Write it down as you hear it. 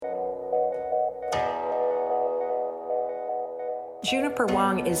Juniper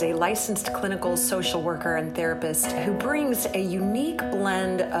Wong is a licensed clinical social worker and therapist who brings a unique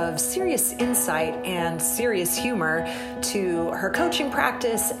blend of serious insight and serious humor to her coaching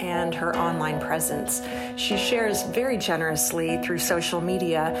practice and her online presence. She shares very generously through social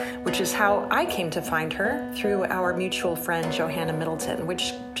media, which is how I came to find her through our mutual friend Johanna Middleton,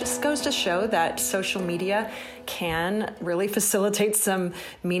 which just goes to show that social media can really facilitate some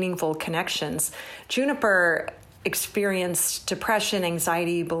meaningful connections. Juniper experienced depression,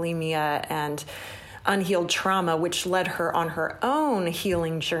 anxiety, bulimia, and unhealed trauma, which led her on her own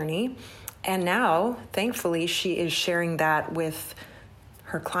healing journey. And now, thankfully, she is sharing that with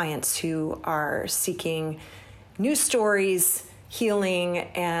her clients who are seeking new stories, healing,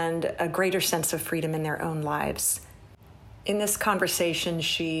 and a greater sense of freedom in their own lives. In this conversation,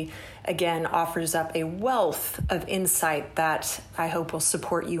 she again offers up a wealth of insight that I hope will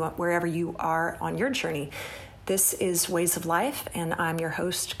support you wherever you are on your journey. This is Ways of Life, and I'm your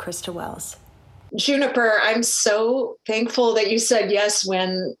host, Krista Wells. Juniper, I'm so thankful that you said yes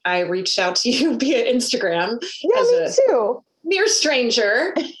when I reached out to you via Instagram. Yeah, me too. Near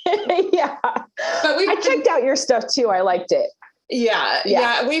stranger. Yeah. But I checked out your stuff too. I liked it. Yeah.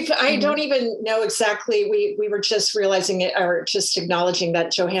 I don't even know exactly. We were just realizing it, or just acknowledging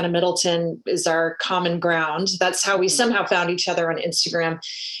that Johanna Middleton is our common ground. That's how we somehow found each other on Instagram.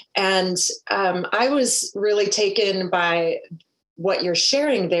 And I was really taken by what you're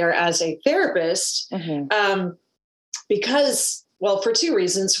sharing there as a therapist, because, well, for two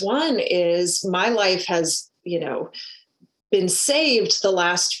reasons. One is my life has, been saved the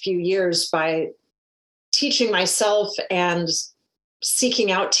last few years by teaching myself and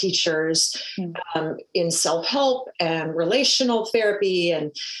seeking out teachers in self-help and relational therapy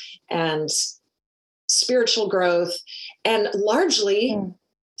and spiritual growth, and largely,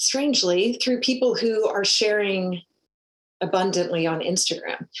 strangely, through people who are sharing abundantly on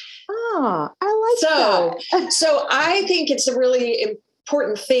Instagram. Ah, I like that. So I think it's a really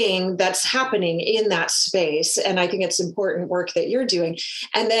important thing that's happening in that space. And I think it's important work that you're doing.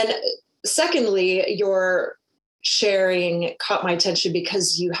 And then secondly, your sharing caught my attention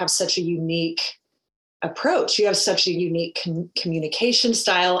because you have such a unique approach. You have such a unique communication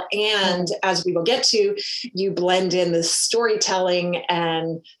style. And as we will get to, you blend in the storytelling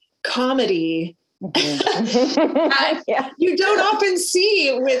and comedy. Yeah. You don't often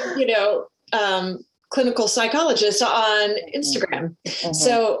see with, clinical psychologists on Instagram.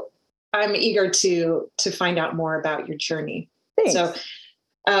 So I'm eager to find out more about your journey. Thanks. So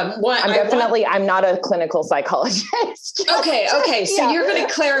I'm not a clinical psychologist. Okay. So you're going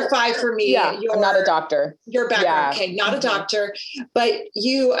to clarify for me. Yeah, I'm not a doctor. Your background. Yeah. Okay. Not a doctor, but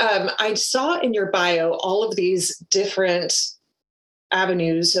you, I saw in your bio all of these different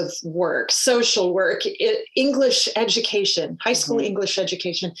avenues of work: social work, English education, high school English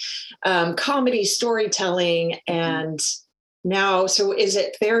education, comedy, storytelling, and now, so is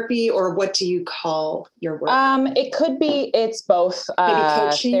it therapy, or what do you call your work? It's both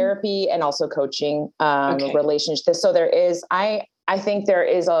therapy and also coaching, relationships. So there is, I think there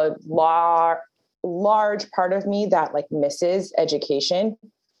is a large part of me that misses education,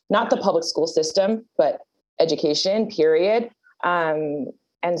 not the public school system, but education, period. And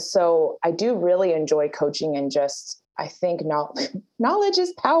so I do really enjoy coaching, and just, I think knowledge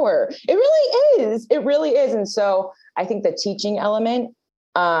is power. It really is. And so I think the teaching element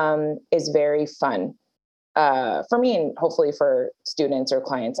is very fun for me, and hopefully for students or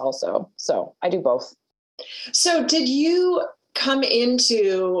clients also. So I do both. So did you come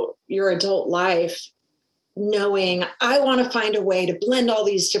into your adult life knowing I want to find a way to blend all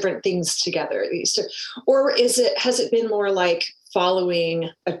these different things together, or has it been more like following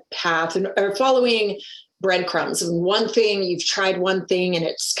a path or following breadcrumbs? And one thing, you've tried one thing and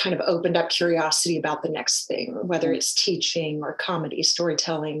it's kind of opened up curiosity about the next thing, whether it's teaching or comedy,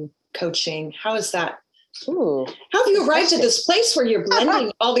 storytelling, coaching. How is that? Ooh, how have you arrived at this place where you're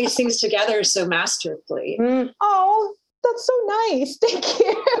blending all these things together so masterfully? Oh, that's so nice. Thank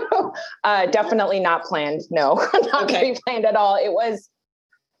you. Definitely not planned. No, not pre-planned at all. It was,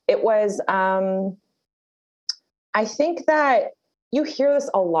 I think that you hear this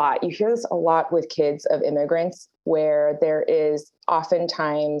a lot. You hear this a lot with kids of immigrants, where there is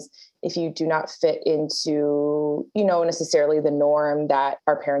oftentimes, if you do not fit into, necessarily the norm that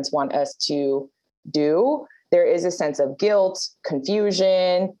our parents want us to do, there is a sense of guilt,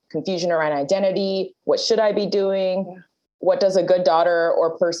 confusion around identity. What should I be doing? Yeah. What does a good daughter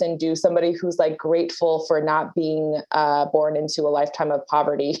or person do? Somebody who's grateful for not being born into a lifetime of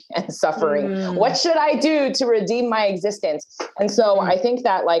poverty and suffering. What should I do to redeem my existence? And so I think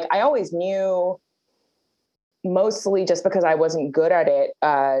that I always knew mostly just because I wasn't good at it,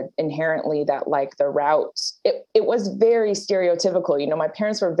 inherently, that like the route, it was very stereotypical. You know, my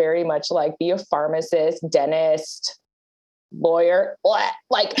parents were very much like, be a pharmacist, dentist, lawyer.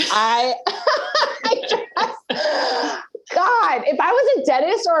 Like I God, if I was a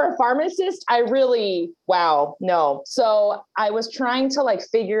dentist or a pharmacist, no. So I was trying to like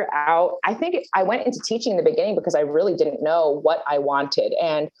figure out, I think I went into teaching in the beginning because I really didn't know what I wanted.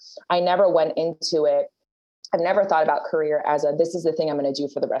 And I never went into it. I've never thought about career as this is the thing I'm going to do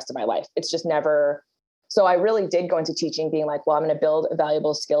for the rest of my life. It's just never. So I really did go into teaching being like, well, I'm going to build a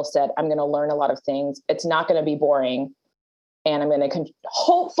valuable skill set. I'm going to learn a lot of things. It's not going to be boring. And I'm going to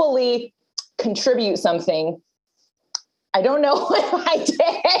hopefully contribute something. I don't know if I did.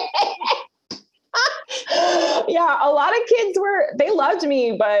 Yeah, a lot of kids they loved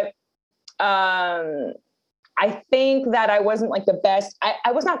me, but I think that I wasn't like the best.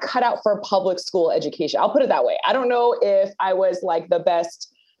 I was not cut out for public school education. I'll put it that way. I don't know if I was like the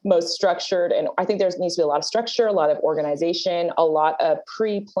best, most structured. And I think there needs to be a lot of structure, a lot of organization, a lot of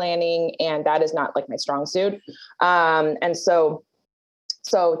pre-planning. And that is not like my strong suit. And so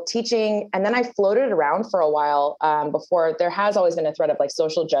teaching, and then I floated around for a while before. There has always been a thread of like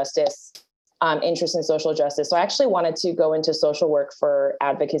social justice, interest in social justice. So I actually wanted to go into social work for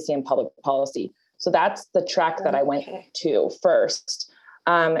advocacy and public policy. So that's the track that I went to first.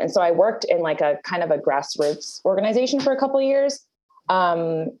 And so I worked in like a kind of a grassroots organization for a couple of years.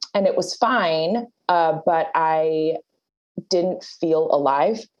 And it was fine, but I didn't feel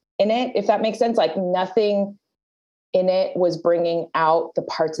alive in it, if that makes sense. Like nothing in it was bringing out the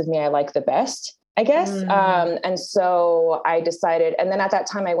parts of me I like the best, I guess. And so I decided, and then at that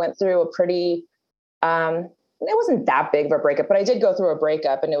time I went through a pretty, it wasn't that big of a breakup, but I did go through a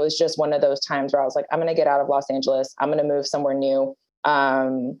breakup, and it was just one of those times where I was like, I'm going to get out of Los Angeles. I'm going to move somewhere new.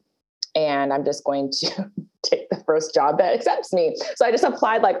 And I'm just going to take the first job that accepts me. So I just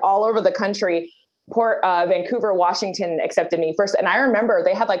applied like all over the country. Vancouver, Washington accepted me first. And I remember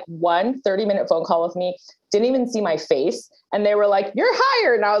they had like 30-minute phone call with me, didn't even see my face. And they were like, you're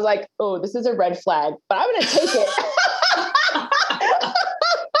hired. And I was like, oh, this is a red flag, but I'm going to take it.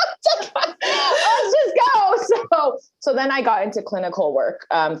 Let's just go. So then I got into clinical work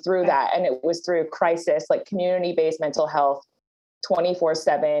through that. And it was through crisis, like community-based mental health,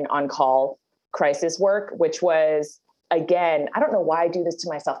 24/7 on call crisis work, which was, again, I don't know why I do this to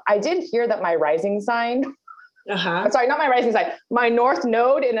myself. I did hear that my rising sign, sorry, not my rising sign, my North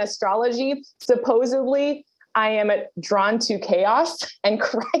Node in astrology, supposedly I am drawn to chaos and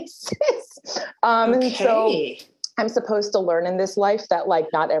crisis. And so I'm supposed to learn in this life that like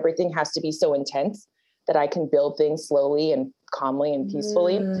not everything has to be so intense, that I can build things slowly and calmly and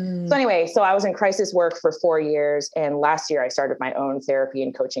peacefully. So anyway, so I was in crisis work for 4 years. And last year I started my own therapy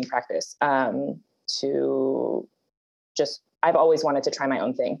and coaching practice I've always wanted to try my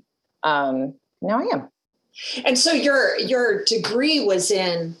own thing. Now I am. And so your degree was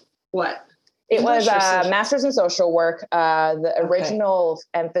in what? It was a master's in social work. The original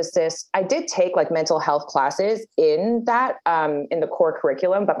emphasis, I did take like mental health classes in that, in the core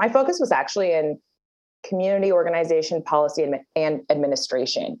curriculum, but my focus was actually in community organization, policy, and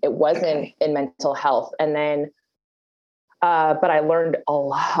administration. It wasn't in mental health. And then, but I learned a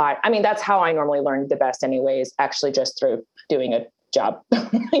lot. I mean, that's how I normally learn the best anyways, actually just through doing a job.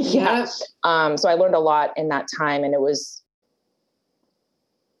 Yeah. So I learned a lot in that time, and it was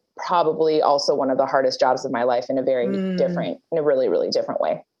probably also one of the hardest jobs of my life in a very in a really, really different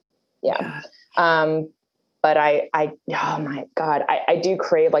way. Yeah. But oh my God, I do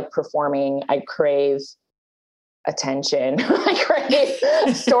crave like performing. I crave attention. I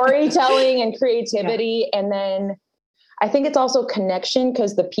crave storytelling and creativity. Yeah. And then I think it's also connection,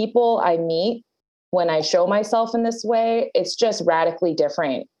 because the people I meet when I show myself in this way, it's just radically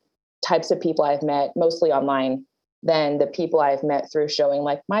different types of people I've met, mostly online, than the people I've met through showing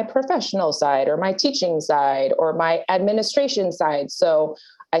like my professional side or my teaching side or my administration side. So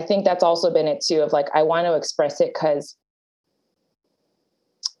I think that's also been it too, of like, I want to express it because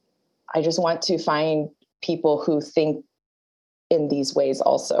I just want to find people who think in these ways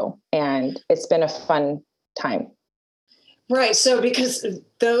also. And it's been a fun time. Right. So because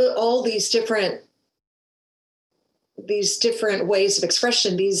all these different ways of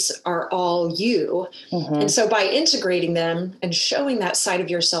expression, these are all you. And so by integrating them and showing that side of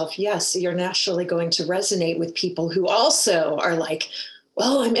yourself, yes, you're naturally going to resonate with people who also are like,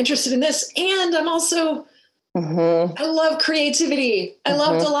 well, I'm interested in this. And I'm also, I love creativity. I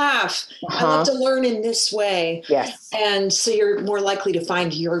love to laugh. I love to learn in this way. Yes. And so you're more likely to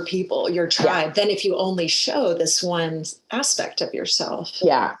find your people, your tribe, than if you only show this one aspect of yourself.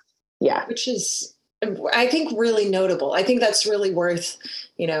 Yeah. Yeah. Which is I think really notable. I think that's really worth,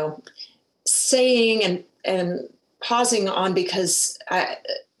 saying and pausing on, because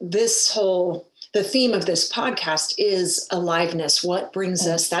the theme of this podcast is aliveness. What brings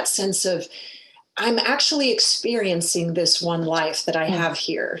us that sense of, I'm actually experiencing this one life that I have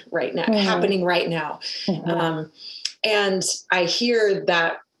here right now, happening right now. And I hear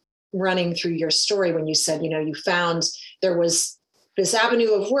that running through your story when you said, you found there was this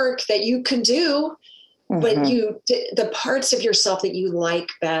avenue of work that you can do, but the parts of yourself that you like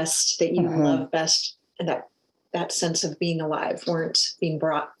best, that you love best, and that sense of being alive weren't being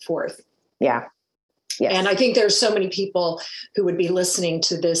brought forth. Yeah. Yes. And I think there's so many people who would be listening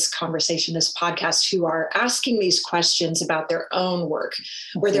to this conversation, this podcast, who are asking these questions about their own work,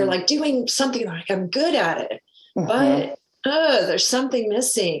 where they're like doing something like, I'm good at it, but there's something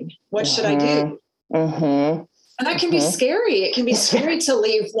missing. What should I do? And that can be scary. It can be scary to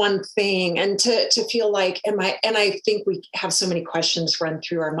leave one thing and to feel like, and I think we have so many questions run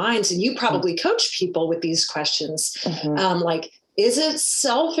through our minds, and you probably coach people with these questions. Like, is it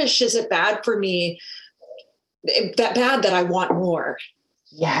selfish? Is it bad for me? That bad that I want more?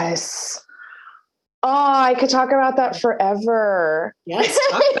 Yes. Oh, I could talk about that forever. Yes,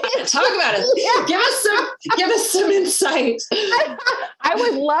 talk about it. Yeah. Give us some insight. I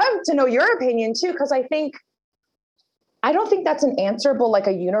would love to know your opinion too, because I don't think that's an answerable, like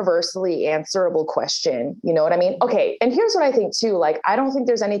a universally answerable question. You know what I mean? Okay. And here's what I think too. Like, I don't think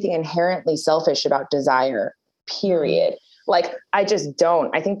there's anything inherently selfish about desire, period. Like, I just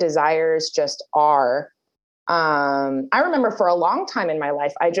don't. I think desires just are. I remember for a long time in my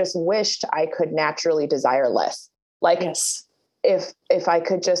life, I just wished I could naturally desire less. Like, if I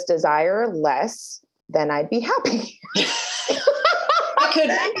could just desire less, then I'd be happy. If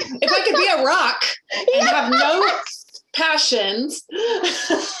I could be a rock and have no passions,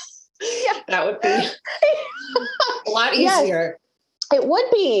 that would be a lot easier. It would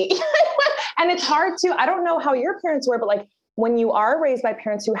be. And it's hard to, I don't know how your parents were, but like, when you are raised by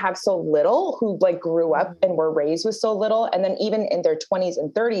parents who have so little, who like grew up and were raised with so little, and then even in their 20s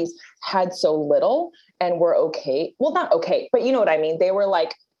and 30s had so little and were okay. Well, not okay, but you know what I mean? They were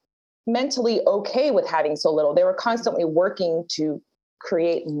like mentally okay with having so little. They were constantly working to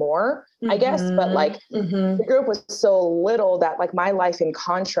create more, I guess. But like the group was so little that like my life in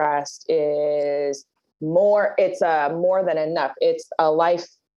contrast is more, it's more than enough. It's a life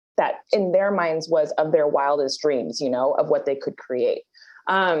that in their minds was of their wildest dreams, of what they could create.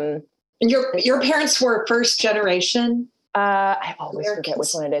 And your parents were first generation? I always forget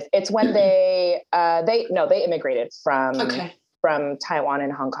which one it is. It's when they immigrated from Taiwan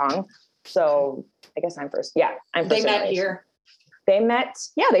and Hong Kong. So I guess I'm first. Yeah. I'm first. They met here.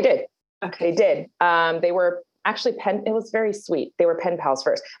 Yeah, they did. Okay. They did. They were actually it was very sweet. They were pen pals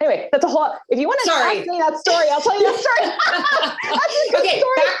first. Anyway, that's a whole, if you want to ask me that story, I'll tell you that story. Okay.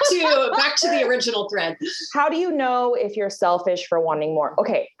 Story. Back to the original thread. How do you know if you're selfish for wanting more?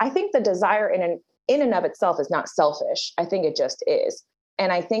 Okay. I think the desire in and of itself is not selfish. I think it just is.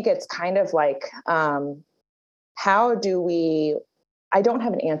 And I think it's kind of like, how do we, I don't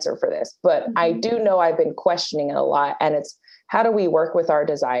have an answer for this, but I do know I've been questioning it a lot, and it's, how do we work with our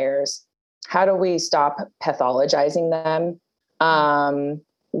desires? How do we stop pathologizing them?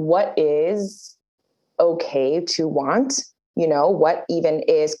 What is okay to want? What even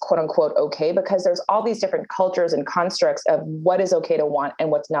is quote unquote okay? Because there's all these different cultures and constructs of what is okay to want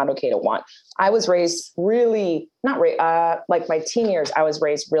and what's not okay to want. I was raised really, like my teen years, I was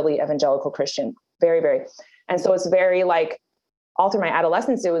raised really evangelical Christian, very, very. And so it's very like all through my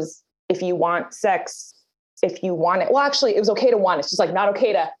adolescence, it was, if you want sex, if you want it, well, actually it was okay to want it. It's just like not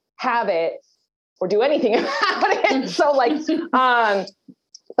okay to have it or do anything about it. So like,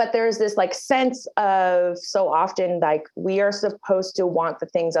 but there's this like sense of, so often like we are supposed to want the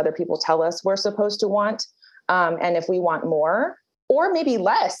things other people tell us we're supposed to want. And if we want more or maybe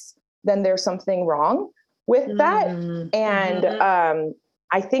less, then there's something wrong with that. And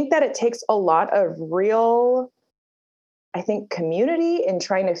I think that it takes a lot of real, I think, community in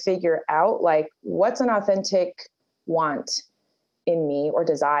trying to figure out like what's an authentic want in me or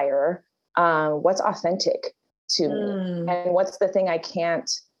desire, what's authentic to me, and what's the thing I can't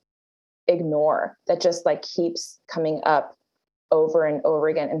ignore that just like keeps coming up over and over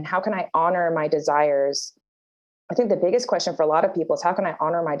again. And how can I honor my desires? I think the biggest question for a lot of people is, how can I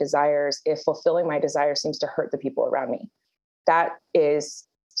honor my desires if fulfilling my desires seems to hurt the people around me? That is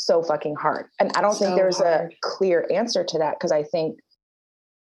so fucking hard. And I don't think there's a clear answer to that, because I think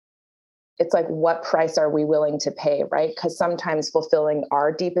it's like, what price are we willing to pay, right? Because sometimes fulfilling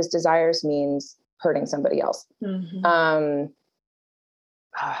our deepest desires means hurting somebody else.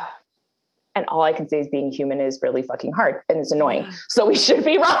 And all I can say is being human is really fucking hard and it's annoying. Yeah. So we should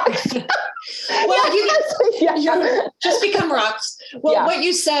be rocks. Well, you just become rocks. Well, what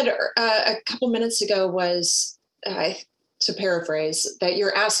you said a couple minutes ago was, to paraphrase, that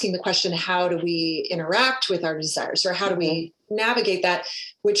you're asking the question, how do we interact with our desires, or how do we navigate that,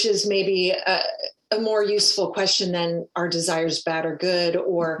 which is maybe a more useful question than are desires bad or good,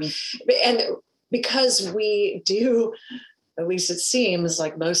 or, and because we do, at least it seems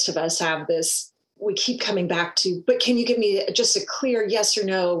like most of us have this, we keep coming back to, but can you give me just a clear yes or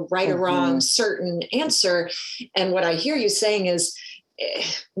no, right or wrong, certain answer? And what I hear you saying is,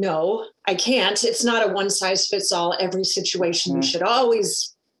 no, I can't. It's not a one size fits all. Every situation, you should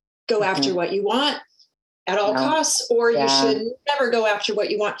always go after what you want at all costs, or you should never go after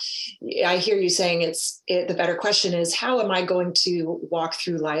what you want. I hear you saying the better question is, how am I going to walk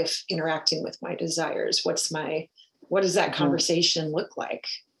through life interacting with my desires? What does that conversation look like?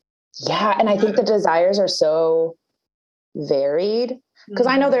 Yeah. And I think the desires are so varied, because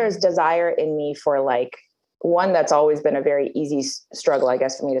I know there's desire in me for like, one that's always been a very easy struggle, I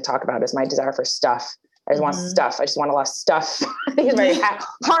guess, for me to talk about is my desire for stuff. I just want stuff. I just want a lot of stuff. I think it's very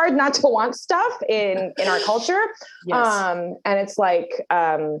hard not to want stuff in our culture. Yes. And it's like,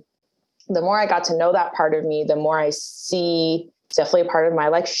 the more I got to know that part of me, the more I see it's definitely a part of my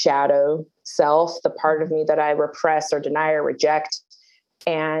like shadow self, the part of me that I repress or deny or reject.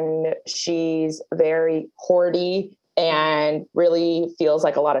 And she's very hoardy and really feels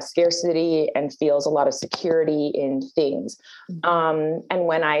like a lot of scarcity and feels a lot of security in things. And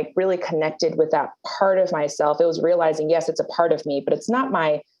when I really connected with that part of myself, it was realizing, yes, it's a part of me, but it's not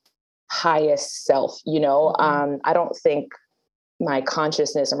my highest self. I don't think my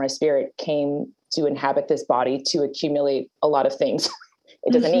consciousness or my spirit came to inhabit this body to accumulate a lot of things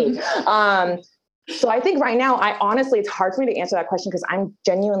it doesn't need. So I think right now, it's hard for me to answer that question, because I'm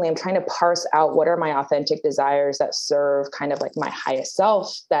trying to parse out what are my authentic desires that serve kind of like my highest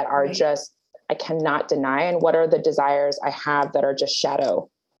self that are just, I cannot deny. And what are the desires I have that are just shadow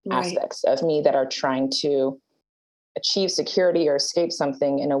aspects of me that are trying to achieve security or escape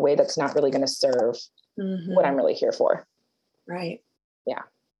something in a way that's not really going to serve what I'm really here for. Right. Yeah.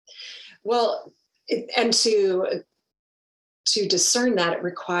 Well, and to discern that, it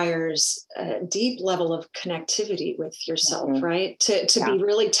requires a deep level of connectivity with yourself, right? To be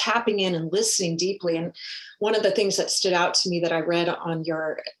really tapping in and listening deeply. And one of the things that stood out to me that I read on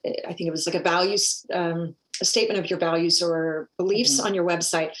I think it was like a statement of your values or beliefs on your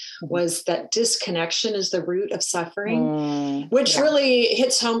website was that disconnection is the root of suffering, which really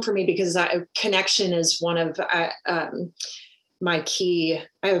hits home for me, because connection is one of my key.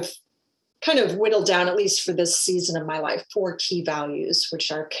 I've kind of whittled down, at least for this season of my life, 4 key values,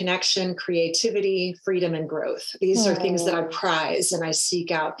 which are connection, creativity, freedom, and growth. These are things that I prize and I seek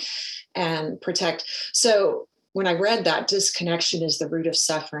out and protect. So when I read that disconnection is the root of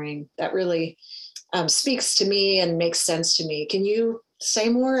suffering, that really speaks to me and makes sense to me. Can you say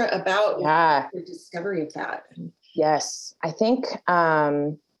more about your discovery of that? Yes, I think,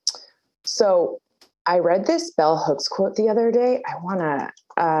 so I read this Bell Hooks quote the other day.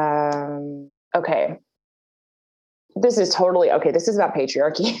 Okay. This is about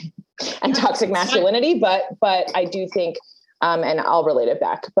patriarchy and toxic masculinity, but I do think, and I'll relate it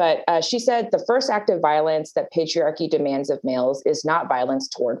back, but she said the first act of violence that patriarchy demands of males is not violence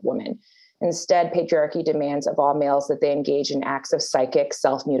toward women. Instead, patriarchy demands of all males that they engage in acts of psychic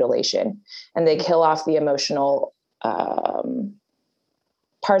self-mutilation, and they kill off the emotional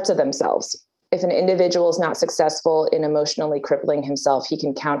parts of themselves. If an individual is not successful in emotionally crippling himself, he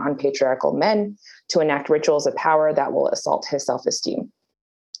can count on patriarchal men to enact rituals of power that will assault his self-esteem.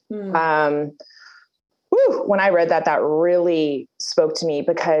 When I read that really spoke to me,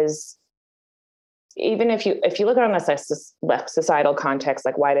 because even if you look at it on a societal context,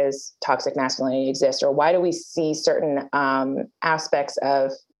 like why does toxic masculinity exist, or why do we see certain aspects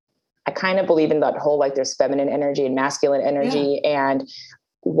of, I kind of believe in that whole, like there's feminine energy and masculine energy, and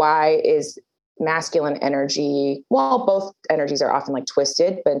why is masculine energy, well, both energies are often like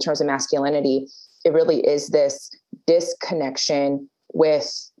twisted, but in terms of masculinity, it really is this disconnection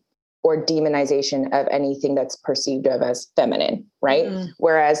with or demonization of anything that's perceived of as feminine, right?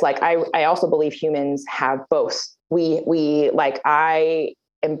 Whereas like, I also believe humans have both. We like, I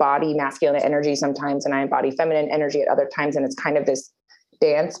embody masculine energy sometimes, and I embody feminine energy at other times. And it's kind of this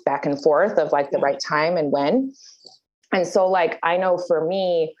dance back and forth of like the right time and when. And so like, I know for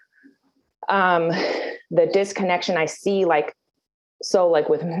me, the disconnection I see, like, so like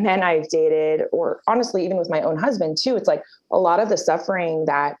with men I've dated, or honestly, even with my own husband too, it's like a lot of the suffering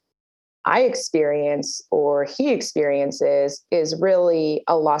that I experience or he experiences is really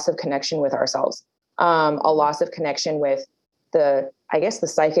a loss of connection with ourselves, a loss of connection with the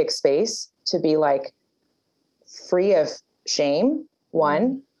psychic space to be like free of shame,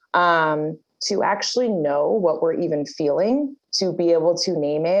 one, to actually know what we're even feeling, to be able to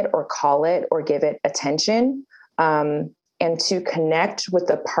name it or call it or give it attention, and to connect with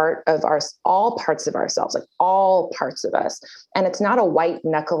all parts of ourselves, like all parts of us. And it's not a white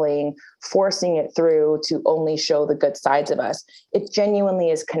knuckling, forcing it through to only show the good sides of us. It genuinely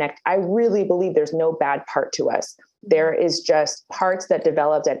is connect. I really believe there's no bad part to us. There is just parts that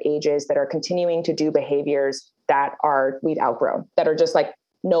developed at ages that are continuing to do behaviors that we've outgrown, that are just like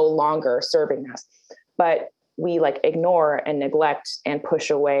no longer serving us. But we like ignore and neglect and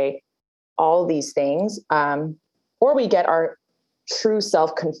push away all these things. Or we get our true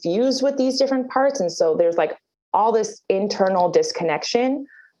self confused with these different parts. And so there's like all this internal disconnection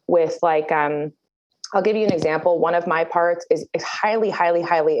with like, I'll give you an example. One of my parts is highly, highly,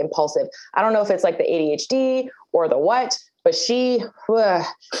 highly impulsive. I don't know if it's like the ADHD or the what, but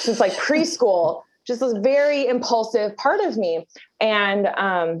since like preschool, just this very impulsive part of me. And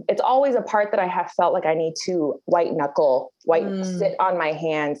it's always a part that I have felt like I need to sit on my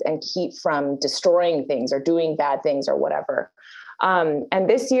hands and keep from destroying things or doing bad things or whatever. And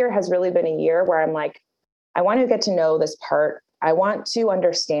this year has really been a year where I'm like, I want to get to know this part. I want to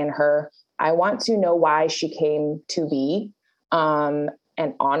understand her. I want to know why she came to be, and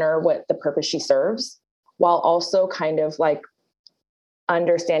honor what the purpose she serves, while also kind of like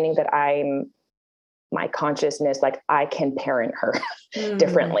understanding that my consciousness, like I can parent her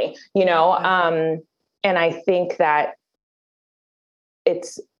differently, you know? And I think that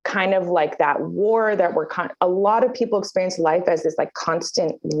it's kind of like that war that a lot of people experience life as this like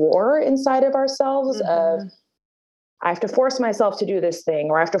constant war inside of ourselves of, I have to force myself to do this thing,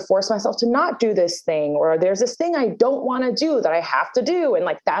 or I have to force myself to not do this thing, or there's this thing I don't want to do that I have to do. And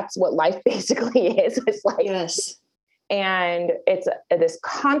like, that's what life basically is. It's like, yes. And it's this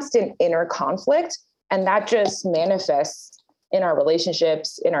constant inner conflict. And that just manifests in our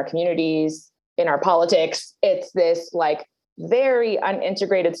relationships, in our communities, in our politics. It's this like very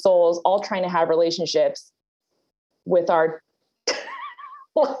unintegrated souls all trying to have relationships with our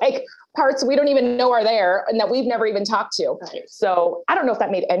like parts we don't even know are there and that we've never even talked to. Right. So I don't know if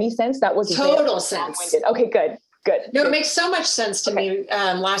that made any sense. That was total sense. Okay, good. No, it makes so much sense to me.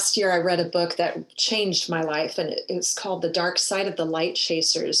 Last year, I read a book that changed my life, and it's called The Dark Side of the Light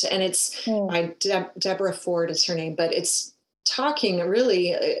Chasers. And it's by Deborah Ford is her name, but it's talking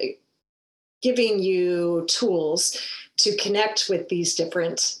really giving you tools to connect with these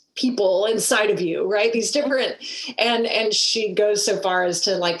different people inside of you, right? These different, and she goes so far as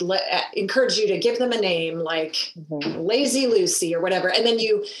to like encourage you to give them a name, like Lazy Lucy or whatever. And then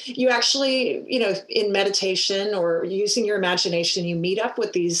you actually, you know, in meditation or using your imagination, you meet up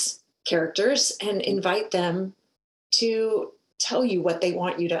with these characters and invite them to tell you what they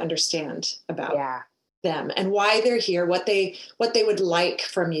want you to understand about them and why they're here, what they would like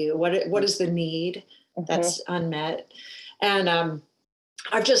from you, what is the need that's unmet. And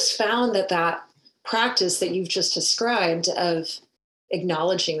I've just found that practice that you've just described of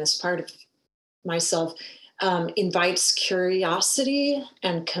acknowledging this part of myself invites curiosity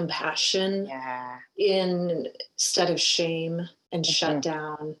and compassion instead of shame and shut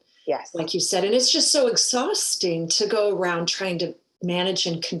down. Yes. Like you said. And it's just so exhausting to go around trying to manage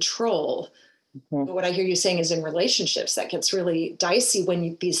and control. But what I hear you saying is in relationships, that gets really dicey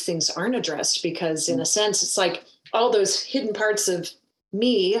when these things aren't addressed, because in a sense, it's like all those hidden parts of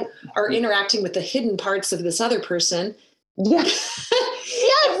me are interacting with the hidden parts of this other person. Yeah.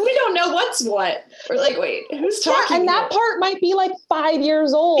 We don't know what's what. We're like, wait, who's talking? And that part might be like 5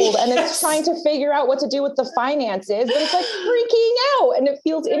 years old and it's trying to figure out what to do with the finances, but it's like freaking out and it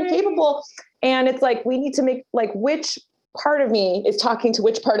feels incapable. And it's like, we need to make like, which part of me is talking to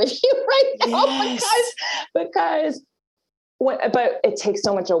which part of you right now? Because but it takes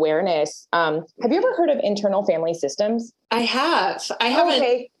so much awareness. Have you ever heard of internal family systems? I have. I haven't.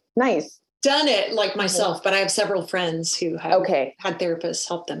 Okay. Nice. Done it like myself, but I have several friends who have had therapists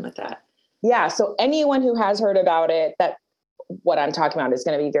help them with that. Yeah. So anyone who has heard about it, that what I'm talking about is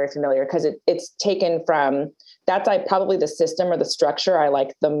going to be very familiar, because it's taken from, that's like probably the system or the structure I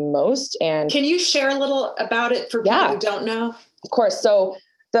like the most. And can you share a little about it for people who don't know? Of course. So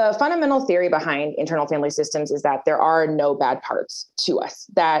the fundamental theory behind internal family systems is that there are no bad parts to us,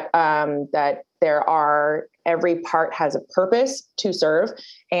 that every part has a purpose to serve,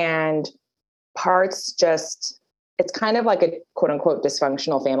 and parts it's kind of like a quote unquote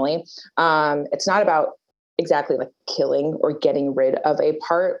dysfunctional family. It's not about exactly like killing or getting rid of a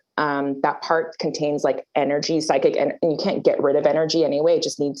part. That part contains like energy, psychic, and you can't get rid of energy anyway. It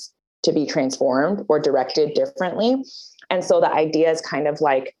just needs to be transformed or directed differently. And so the idea is kind of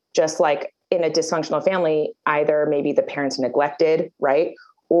like, just like in a dysfunctional family, either maybe the parent's neglected, right?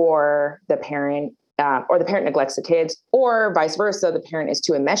 Or the parent neglects the kids, or vice versa. The parent is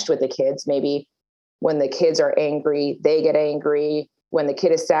too enmeshed with the kids. Maybe when the kids are angry, they get angry. When the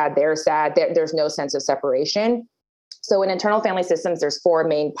kid is sad, they're sad. There's no sense of separation. So in internal family systems, there's 4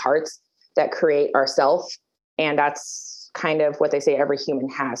 main parts that create our self. And that's kind of what they say every human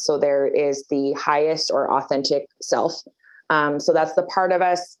has. So there is the highest or authentic self. So that's the part of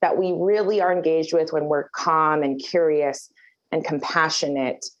us that we really are engaged with when we're calm and curious and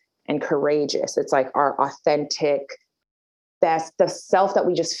compassionate and courageous. It's like our authentic best, the self that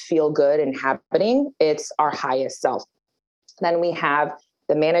we just feel good inhabiting. It's our highest self. Then we have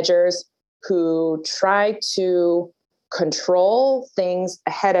the managers who try to control things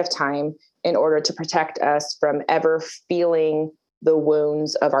ahead of time in order to protect us from ever feeling the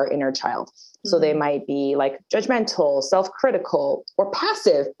wounds of our inner child. So they might be like judgmental, self-critical, or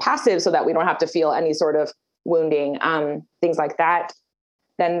passive so that we don't have to feel any sort of wounding, things like that.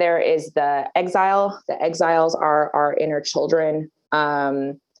 Then there is the exile. The exiles are our inner children.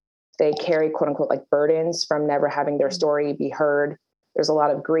 They carry quote unquote like burdens from never having their story be heard. There's a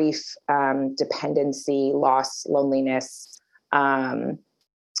lot of grief, dependency, loss, loneliness,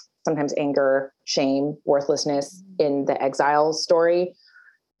 sometimes anger, shame, worthlessness in the exile story.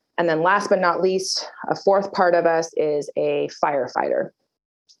 And then last but not least, a 4th part of us is a firefighter.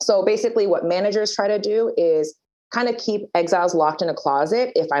 So basically what managers try to do is kind of keep exiles locked in a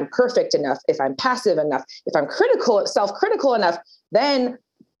closet. If I'm perfect enough, if I'm passive enough, if I'm self-critical enough, then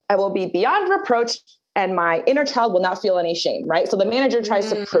I will be beyond reproach and my inner child will not feel any shame, right? So the manager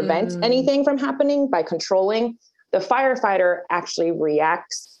tries to prevent anything from happening by controlling. The firefighter actually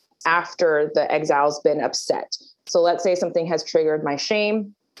reacts after the exile's been upset. So let's say something has triggered my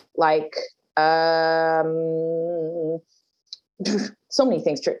shame, like so many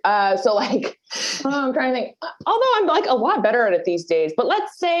things. So like, I'm trying to think, although I'm like a lot better at it these days, but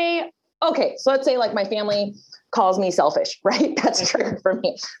let's say like my family calls me selfish, right? That's triggered for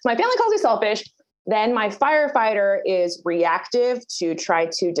me. So my family calls me selfish. Then my firefighter is reactive to try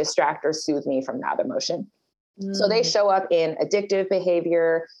to distract or soothe me from that emotion. So they show up in addictive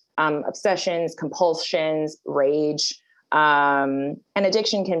behavior, obsessions, compulsions, rage. And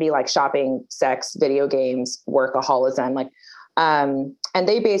addiction can be like shopping, sex, video games, workaholism, like, and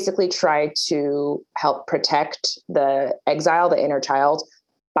they basically try to help protect the exile, the inner child,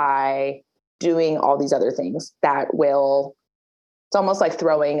 by doing all these other things that will, it's almost like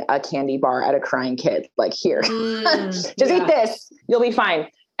throwing a candy bar at a crying kid, like here, just eat this, you'll be fine.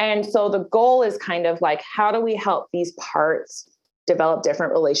 And so the goal is kind of like, how do we help these parts develop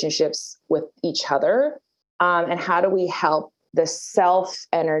different relationships with each other? And how do we help the self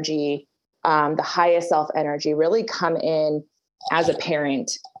energy, the highest self energy really come in as a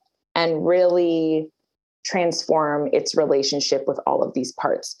parent and really transform its relationship with all of these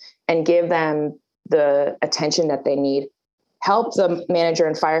parts and give them the attention that they need. Help the manager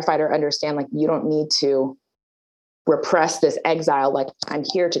and firefighter understand, like, you don't need to repress this exile. Like, I'm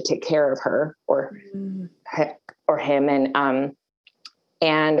here to take care of her or him.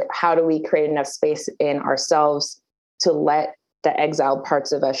 And how do we create enough space in ourselves to let the exiled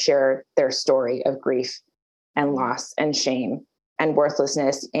parts of us share their story of grief and loss and shame and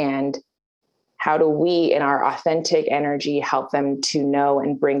worthlessness? And how do we, in our authentic energy, help them to know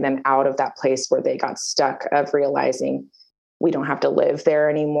and bring them out of that place where they got stuck, of realizing we don't have to live there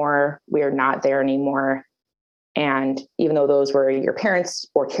anymore. We are not there anymore. And even though those were your parents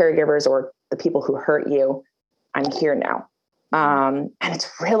or caregivers or the people who hurt you, I'm here now. And it's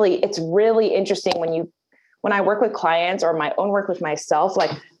really interesting when I work with clients or my own work with myself,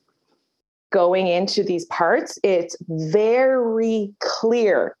 like going into these parts, it's very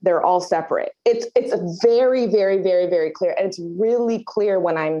clear they're all separate. It's very, very, very, very clear. And it's really clear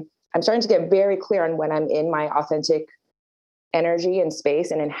when I'm starting to get very clear on when I'm in my authentic energy and space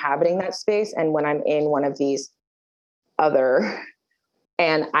and inhabiting that space, and when I'm in one of these other,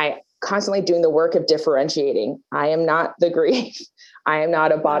 and I constantly doing the work of differentiating. I am not the grief. I am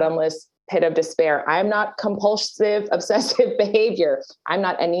not a bottomless pit of despair. I'm not compulsive, obsessive behavior. I'm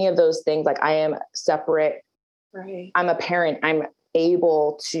not any of those things. Like, I am separate. Right. I'm a parent. I'm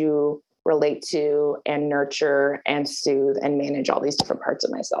able to relate to and nurture and soothe and manage all these different parts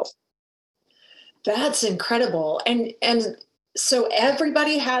of myself. That's incredible. And so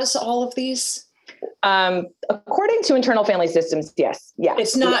everybody has all of these? According to internal family systems, yes. Yeah.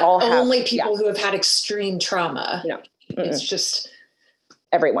 It's not only people who have had extreme trauma. No. It's just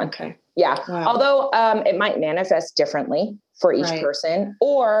everyone. Okay. Yeah. Wow. Although it might manifest differently for each person,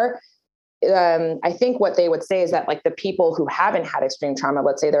 or I think what they would say is that like the people who haven't had extreme trauma,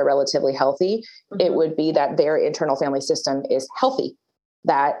 let's say they're relatively healthy, it would be that their internal family system is healthy,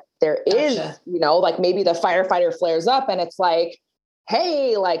 that there is, like maybe the firefighter flares up and it's like,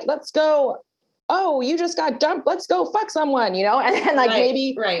 hey, like, let's go. Oh, you just got dumped. Let's go fuck someone, and like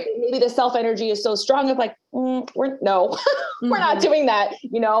maybe the self energy is so strong of like, we're not doing that.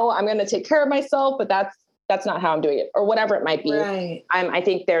 I'm going to take care of myself, but that's not how I'm doing it, or whatever it might be. Right. I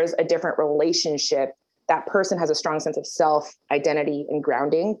think there's a different relationship. That person has a strong sense of self identity and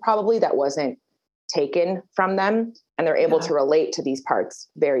grounding, probably, that wasn't taken from them. And they're able to relate to these parts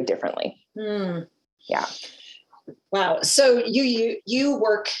very differently. Yeah. Wow. So you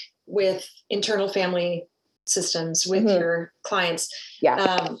work with internal family systems with your clients.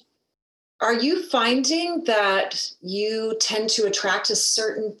 Yeah. Are you finding that you tend to attract a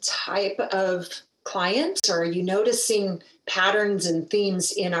certain type of client, or are you noticing patterns and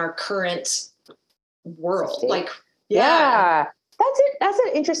themes in our current world? Like, that's it. That's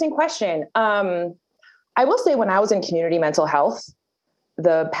an interesting question. I will say when I was in community mental health,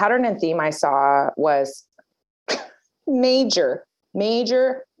 the pattern and theme I saw was major.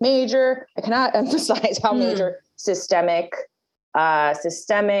 I cannot emphasize how major systemic,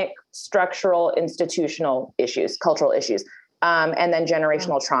 structural, institutional issues, cultural issues, and then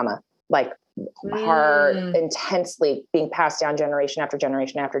generational trauma, like hard, intensely being passed down generation after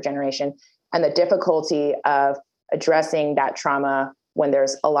generation after generation, and the difficulty of addressing that trauma when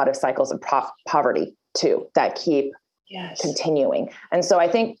there's a lot of cycles of poverty too that keep continuing. And so I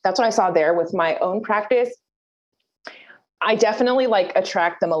think that's what I saw there with my own practice. I definitely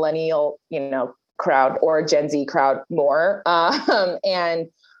attract the millennial, crowd or Gen Z crowd more. And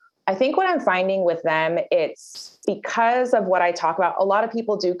I think what I'm finding with them, it's because of what I talk about. A lot of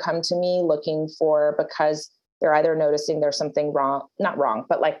people do come to me looking for, because they're either noticing there's something wrong, not wrong,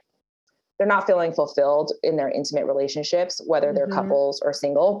 but they're not feeling fulfilled in their intimate relationships, whether they're couples or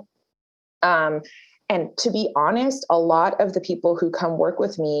single. And to be honest, a lot of the people who come work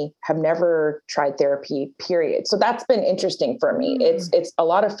with me have never tried therapy, period. So that's been interesting for me. It's a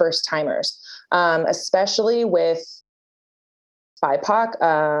lot of first timers, especially with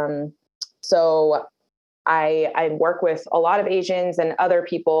BIPOC. So I work with a lot of Asians and other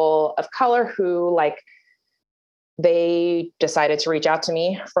people of color who they decided to reach out to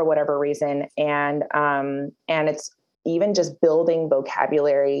me for whatever reason. And it's even just building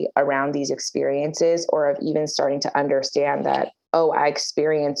vocabulary around these experiences, or of even starting to understand that, oh, I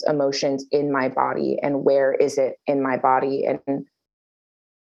experience emotions in my body, and where is it in my body?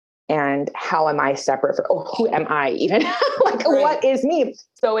 And how am I separate from, who am I even? What is me?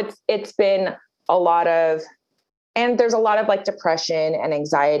 So it's been a lot of, and there's a lot of depression and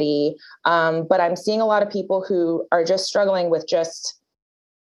anxiety. But I'm seeing a lot of people who are just struggling with just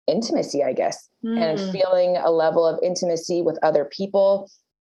intimacy, I guess, and feeling a level of intimacy with other people,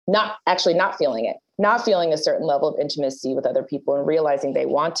 not feeling a certain level of intimacy with other people, and realizing they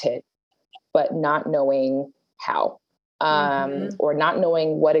want it, but not knowing how, or not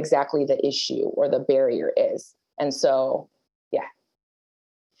knowing what exactly the issue or the barrier is. And so, yeah.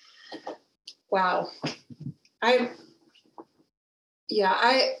 Wow. I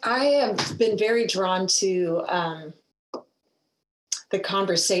have been very drawn to the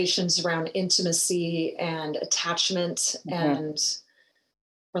conversations around intimacy and attachment and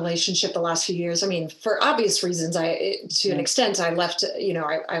relationship the last few years. I mean, for obvious reasons, to an extent, I left,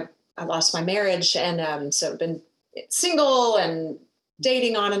 I lost my marriage, and so I've been single and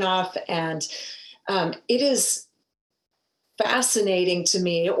dating on and off. And it is fascinating to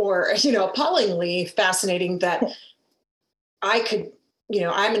me, or, appallingly fascinating, that I could,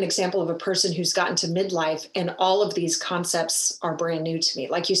 I'm an example of a person who's gotten to midlife, and all of these concepts are brand new to me.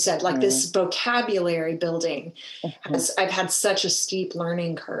 Like you said, this vocabulary building, I've had such a steep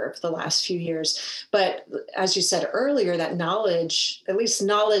learning curve the last few years. But as you said earlier, that knowledge, at least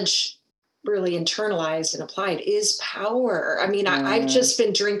knowledge really internalized and applied, is power. I mean, I've just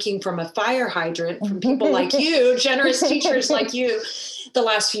been drinking from a fire hydrant from people like you, generous teachers like you, the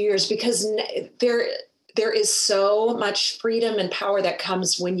last few years, because there is so much freedom and power that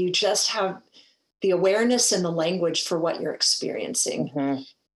comes when you just have the awareness and the language for what you're experiencing.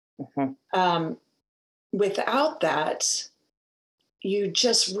 Without that, you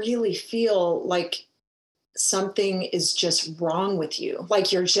just really feel like something is just wrong with you.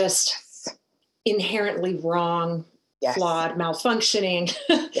 Like you're just inherently wrong, flawed, malfunctioning.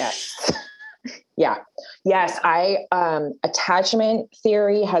 Yeah. Yes. Attachment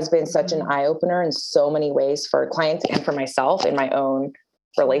theory has been such an eye opener in so many ways for clients and for myself in my own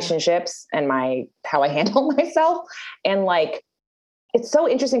relationships and how I handle myself. And like, it's so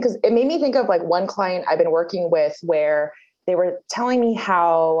interesting because it made me think of like one client I've been working with where they were telling me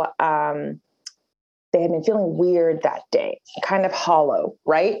how, they had been feeling weird that day, kind of hollow.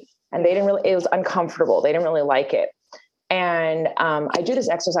 Right. And it was uncomfortable. They didn't really like it. And I do this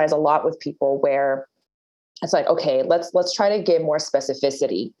exercise a lot with people where it's like, okay, let's try to give more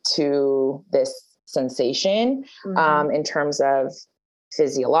specificity to this sensation in terms of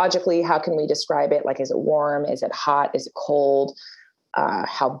physiologically, how can we describe it? Like, is it warm? Is it hot? Is it cold?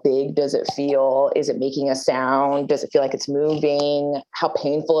 How big does it feel? Is it making a sound? Does it feel like it's moving? How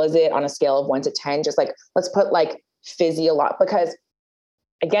painful is it on a scale of 1 to 10? Just like, let's put like because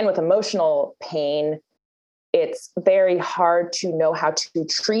again, with emotional pain, it's very hard to know how to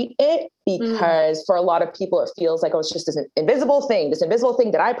treat it because for a lot of people, it feels like, oh, it's just this invisible thing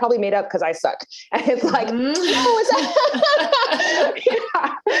that I probably made up because I suck. And it's like, no, it's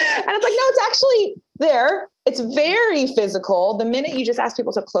And it's like, no, it's actually there. It's very physical. The minute you just ask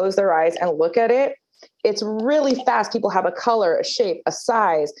people to close their eyes and look at it, it's really fast. People have a color, a shape, a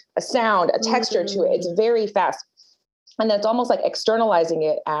size, a sound, a texture to it. It's very fast. And that's almost like externalizing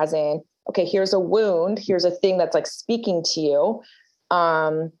it as in, okay, here's a wound. Here's a thing that's like speaking to you.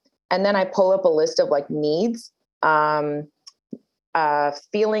 And then I pull up a list of like needs,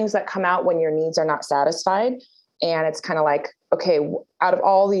 feelings that come out when your needs are not satisfied. And it's kind of like, okay, out of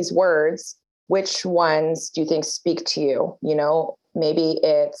all these words, which ones do you think speak to you? You know, maybe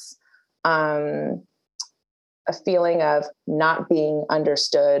it's a feeling of not being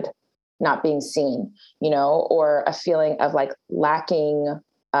understood, not being seen, you know, or a feeling of like lacking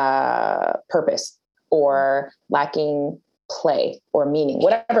purpose or lacking play or meaning,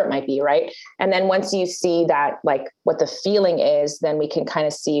 whatever it might be. Right. And then once you see that, like what the feeling is, then we can kind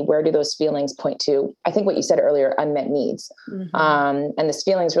of see where do those feelings point to, I think what you said earlier, unmet needs. And this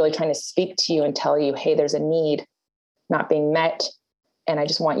feeling is really trying to speak to you and tell you, hey, there's a need not being met. And I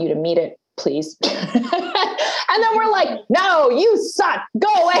just want you to meet it, please. And then we're like, no, you suck. Go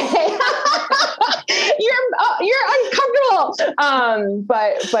away. You're uncomfortable.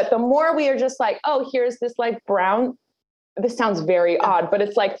 But the more we are just like, oh, here's this like brown, this sounds very odd, but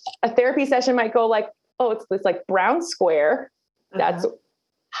it's like a therapy session might go like, oh, it's this like brown square that's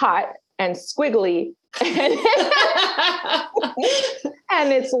hot and squiggly and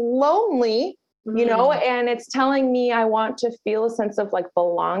it's lonely, you know, and it's telling me I want to feel a sense of like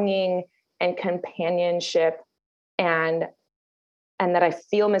belonging and companionship and that I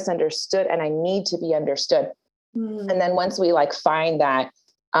feel misunderstood and I need to be understood. And then once we like find that,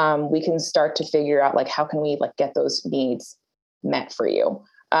 we can start to figure out like, how can we like get those needs met for you?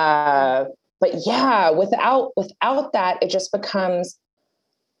 But yeah, without that, it just becomes,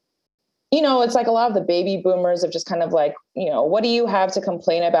 you know, it's like a lot of the baby boomers have just kind of like, you know, what do you have to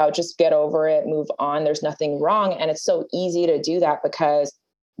complain about? Just get over it, move on. There's nothing wrong. And it's so easy to do that because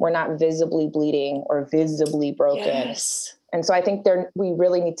we're not visibly bleeding or visibly broken. Yes. And so I think we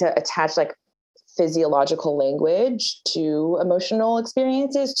really need to attach like physiological language to emotional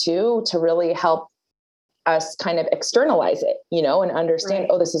experiences too, to really help us kind of externalize it, you know, and understand,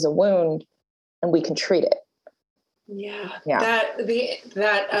 oh, this is a wound and we can treat it. Yeah. That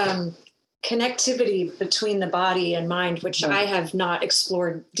connectivity between the body and mind, which I have not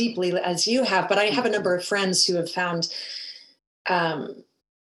explored deeply as you have, but I have a number of friends who have found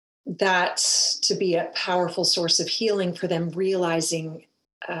that to be a powerful source of healing for them, realizing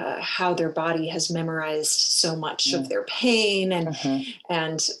how their body has memorized so much of their pain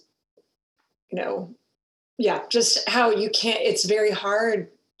and, you know, just how you can't, it's very hard,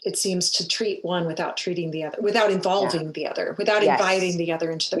 it seems, to treat one without treating the other, without involving the other, without inviting the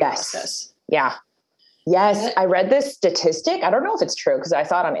other into the process. Yeah. Yes. I read this statistic. I don't know if it's true because I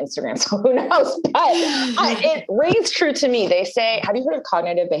saw it on Instagram, so who knows, but it rings true to me. They say, have you heard of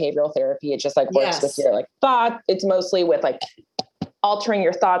cognitive behavioral therapy? It just like works with your like thought. It's mostly with like altering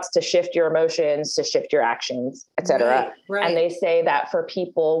your thoughts to shift your emotions, to shift your actions, et cetera. Right. And they say that for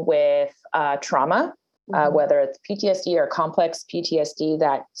people with trauma, whether it's PTSD or complex PTSD,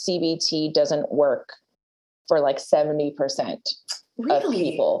 that CBT doesn't work for like 70% of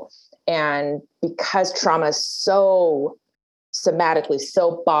people. And because trauma is so somatically,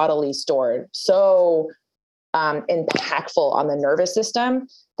 so bodily stored, so impactful on the nervous system,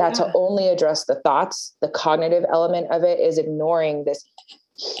 that to only address the thoughts, the cognitive element of it is ignoring this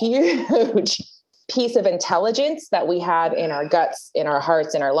huge piece of intelligence that we have in our guts, in our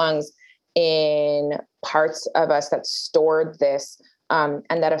hearts, in our lungs, in parts of us that stored this And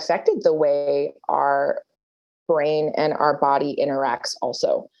that affected the way our brain and our body interacts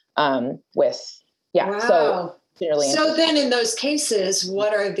also with, yeah. Wow. So then in those cases,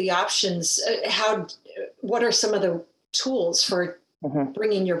 what are the options? What are some of the tools for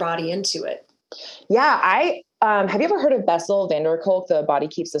bringing your body into it? Yeah. Have you ever heard of Bessel van der Kolk, The Body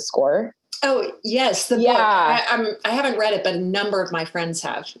Keeps the Score? Oh, yes. The book. I haven't read it, but a number of my friends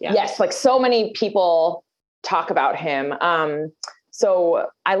have. Yeah. Yes. Like so many people talk about him. So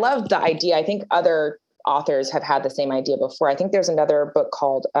I love the idea. I think other authors have had the same idea before. I think there's another book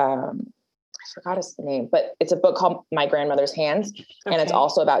called, I forgot his name, but it's a book called My Grandmother's Hands. Okay. And it's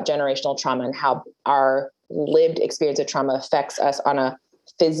also about generational trauma and how our lived experience of trauma affects us on a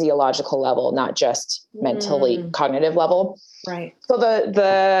physiological level, not just mentally cognitive level. Right. So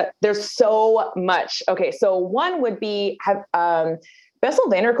there's so much. Okay. So one would be Bessel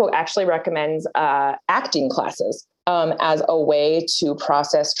van der Kolk actually recommends acting classes as a way to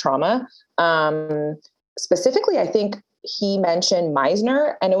process trauma. Specifically, I think he mentioned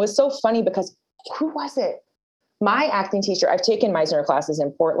Meisner, and it was so funny because who was it? My acting teacher, I've taken Meisner classes in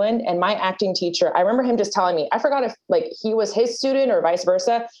Portland, and my acting teacher, I remember him just telling me, I forgot if like he was his student or vice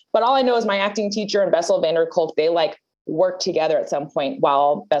versa, but all I know is my acting teacher and Bessel van der Kolk, they like worked together at some point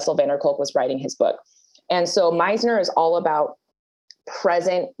while Bessel van der Kolk was writing his book. And so Meisner is all about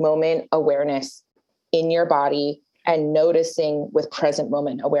present moment awareness in your body and noticing with present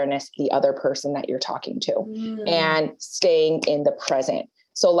moment awareness the other person that you're talking to and staying in the present.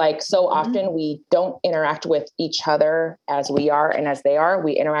 So like so often we don't interact with each other as we are and as they are.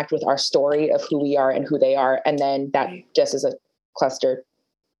 We interact with our story of who we are and who they are. And then that just is a cluster,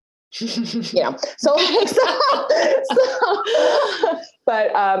 you know.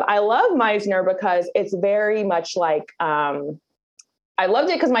 But I love Meisner because it's very much like, I loved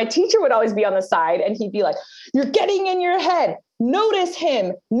it because my teacher would always be on the side and he'd be like, you're getting in your head. Notice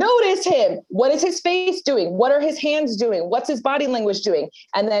him. Notice him. What is his face doing? What are his hands doing? What's his body language doing?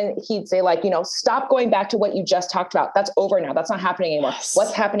 And then he'd say like, stop going back to what you just talked about. That's over now. That's not happening anymore. Yes.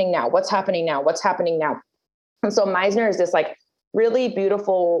 What's happening now? What's happening now? What's happening now? And so Meisner is this like really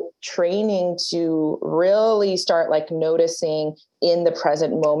beautiful training to really start like noticing in the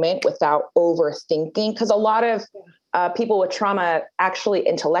present moment without overthinking. Because a lot of people with trauma actually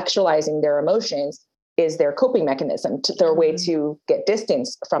intellectualizing their emotions is their coping mechanism, their way to get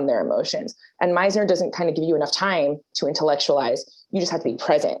distance from their emotions. And Meisner doesn't kind of give you enough time to intellectualize. You just have to be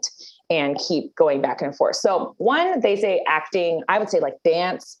present and keep going back and forth. So one, they say acting, I would say like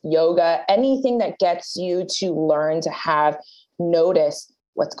dance, yoga, anything that gets you to learn to notice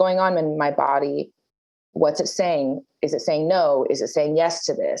what's going on in my body. What's it saying? Is it saying no? Is it saying yes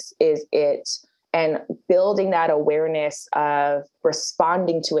to this? And building that awareness of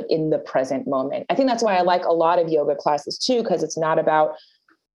responding to it in the present moment. I think that's why I like a lot of yoga classes too, because it's not about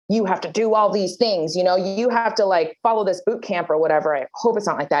you have to do all these things, you have to like follow this boot camp or whatever. I hope it's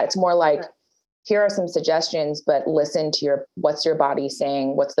not like that. It's more like, here are some suggestions, but listen to what's your body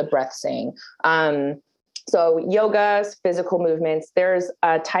saying? What's the breath saying? So yoga, physical movements, there's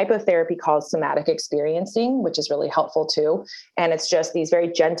a type of therapy called somatic experiencing, which is really helpful too. And it's just these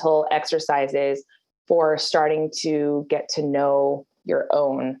very gentle exercises for starting to get to know your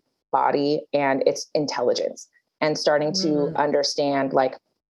own body and its intelligence and starting to understand like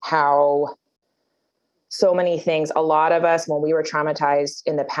how so many things, a lot of us, when we were traumatized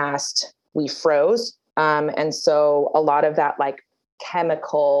in the past, we froze. And so a lot of that like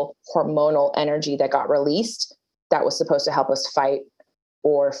chemical hormonal energy that got released that was supposed to help us fight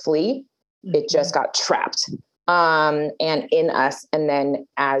or flee, it just got trapped and in us. And then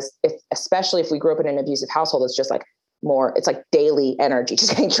especially if we grew up in an abusive household, it's just like it's like daily energy,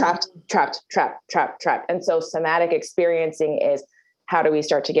 just getting trapped. And so somatic experiencing is how do we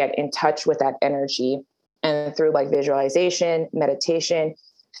start to get in touch with that energy? And through like visualization, meditation,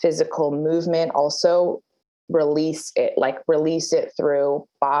 physical movement, also release it through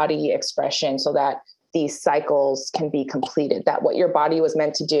body expression so that these cycles can be completed, that what your body was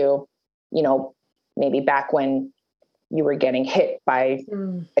meant to do, maybe back when you were getting hit by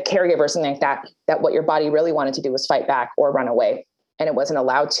a caregiver or something like that, that what your body really wanted to do was fight back or run away and it wasn't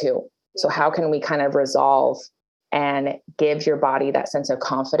allowed to. So how can we kind of resolve and give your body that sense of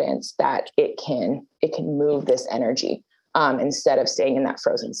confidence that it can move this energy instead of staying in that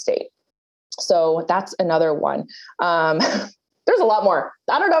frozen state? So that's another one. There's a lot more.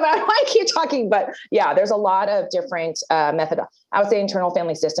 I don't know if I keep talking, but yeah, there's a lot of different methods. I would say internal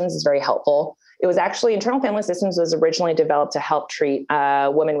family systems is very helpful. It was actually internal family systems was originally developed to help treat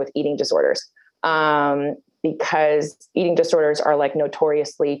women with eating disorders because eating disorders are like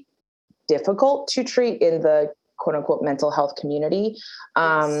notoriously difficult to treat in the quote unquote mental health community.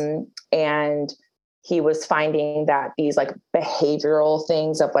 And he was finding that these like behavioral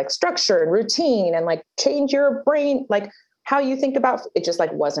things of like structure and routine and like change your brain, like how you think about it, just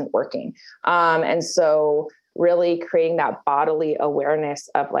like wasn't working. And so really creating that bodily awareness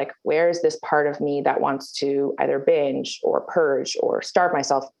of like, where's this part of me that wants to either binge or purge or starve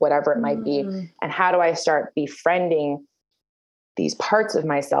myself, whatever it might be. And how do I start befriending these parts of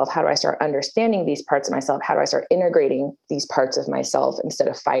myself? How do I start understanding these parts of myself? How do I start integrating these parts of myself instead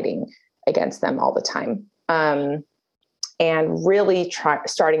of fighting against them all the time? And really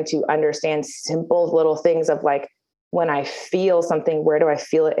starting to understand simple little things of like, when I feel something, where do I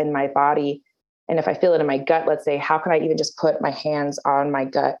feel it in my body? And if I feel it in my gut, let's say, how can I even just put my hands on my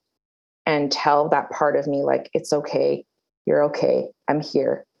gut and tell that part of me, like, it's okay. You're okay. I'm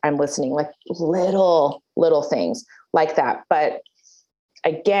here. I'm listening. Like little things like that. But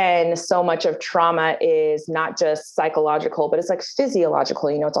again, so much of trauma is not just psychological, but it's like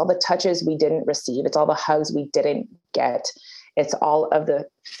physiological. You know, it's all the touches we didn't receive. It's all the hugs we didn't get. It's all of the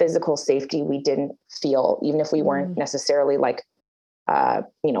physical safety we didn't feel, even if we weren't necessarily like,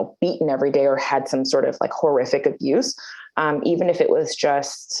 beaten every day or had some sort of like horrific abuse. Even if it was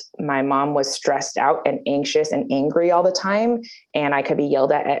just my mom was stressed out and anxious and angry all the time, and I could be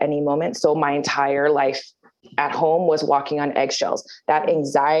yelled at any moment. So my entire life at home was walking on eggshells. That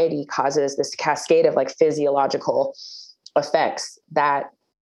anxiety causes this cascade of like physiological effects that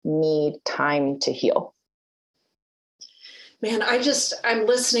need time to heal. Man, I'm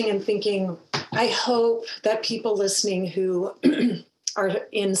listening and thinking, I hope that people listening who are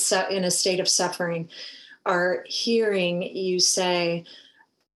in a state of suffering are hearing you say,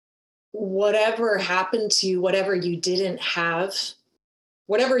 whatever happened to you, whatever you didn't have,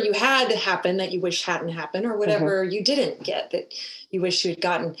 whatever you had happen that you wish hadn't happened, or whatever you didn't get that you wish you had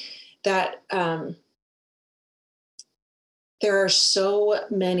gotten, that there are so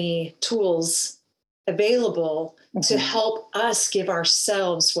many tools available to help us give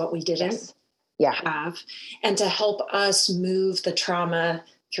ourselves what we didn't have, and to help us move the trauma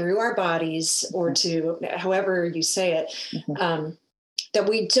through our bodies, or to however you say it, that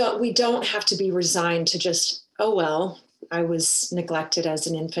we don't have to be resigned to just, oh, well, I was neglected as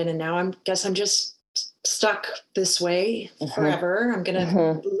an infant and now I'm just stuck this way forever. I'm going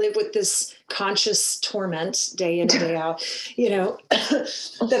to live with this conscious torment day in and day out,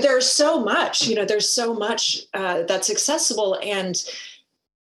 that there's so much, that's accessible. And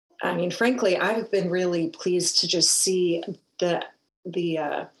I mean, frankly, I've been really pleased to just see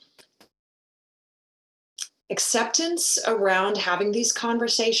the acceptance around having these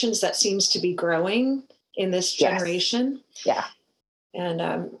conversations that seems to be growing in this generation. Yeah. And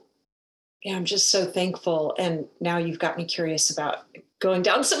I'm just so thankful. And now you've got me curious about going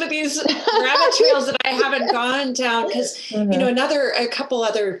down some of these rabbit trails that I haven't gone down. Because, a couple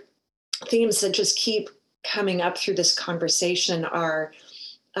other themes that just keep coming up through this conversation are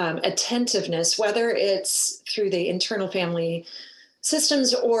attentiveness, whether it's through the internal family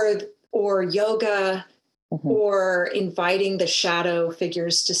systems or yoga, or inviting the shadow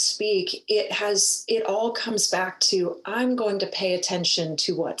figures to speak. It all comes back to, I'm going to pay attention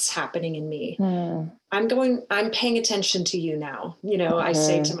to what's happening in me. I'm paying attention to you now. I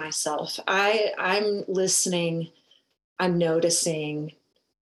say to myself, I'm listening, I'm noticing,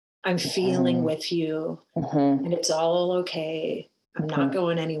 I'm feeling with you, and it's all okay. I'm not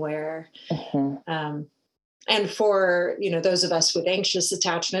going anywhere. And for, those of us with anxious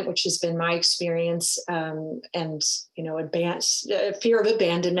attachment, which has been my experience, and, advanced fear of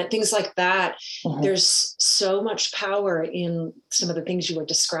abandonment, things like that, there's so much power in some of the things you were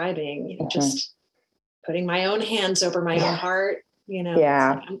describing, just putting my own hands over my own heart,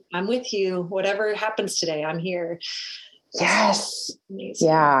 I'm with you. Whatever happens today, I'm here. Yes.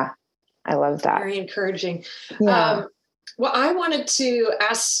 Yeah. I love that. Very encouraging. Yeah. Well, I wanted to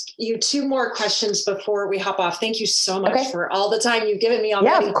ask you two more questions before we hop off. Thank you so much for all the time you've given me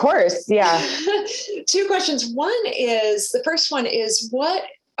already. Yeah, of course. Yeah. Two questions. The first one is, what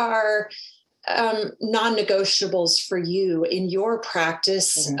are non-negotiables for you in your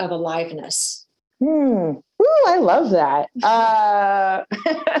practice of aliveness? Ooh, I love that. Man,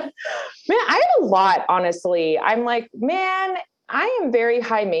 I have a lot, honestly. I'm like, man, I am very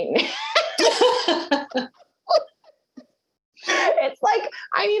high maintenance. It's like,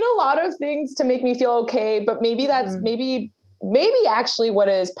 I need a lot of things to make me feel okay, but maybe that's maybe actually what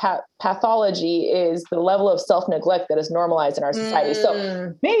is pathology is the level of self-neglect that is normalized in our society.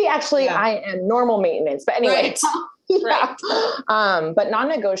 So maybe actually I am normal maintenance, but anyway. Right. But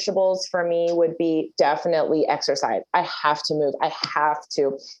non-negotiables for me would be definitely exercise. I have to move. I have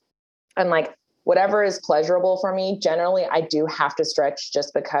to. And like, whatever is pleasurable for me. Generally, I do have to stretch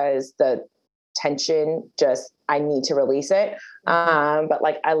just because the tension I need to release it. But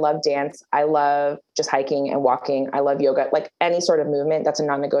like, I love dance. I love just hiking and walking. I love yoga, like any sort of movement, that's a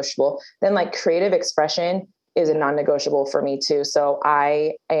non-negotiable. Then like creative expression is a non-negotiable for me too. So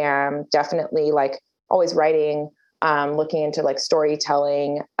I am definitely like always writing, looking into like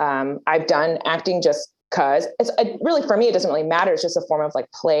storytelling. I've done acting just cause really, for me, it doesn't really matter. It's just a form of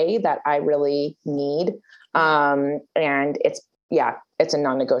like play that I really need. And it's a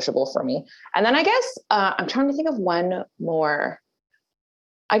non-negotiable for me. And then I guess, I'm trying to think of one more.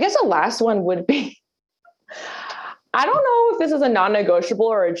 I guess the last one would be, I don't know if this is a non-negotiable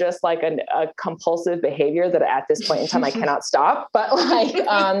or just like a compulsive behavior that at this point in time, I cannot stop, but like,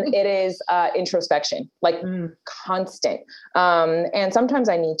 it is, introspection, like constant. And sometimes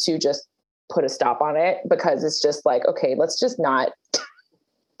I need to just put a stop on it because it's just like, okay, let's just not,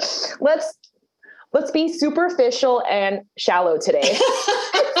 let's be superficial and shallow today.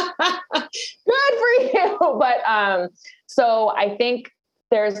 Good for you. But, so I think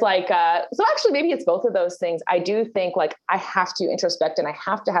there's like, so actually maybe it's both of those things. I do think like I have to introspect and I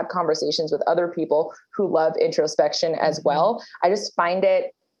have to have conversations with other people who love introspection as well. I just love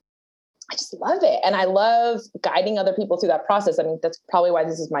it. And I love guiding other people through that process. I mean, that's probably why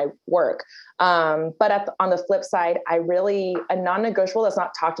this is my work. But on the flip side, a non-negotiable that's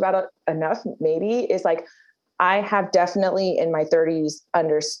not talked about enough maybe is like, I have definitely in my 30s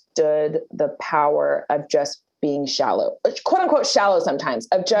understood the power of just being shallow, quote unquote shallow sometimes,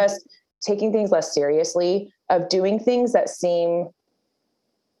 of just taking things less seriously, of doing things that seem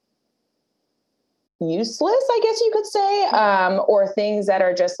useless, I guess you could say, or things that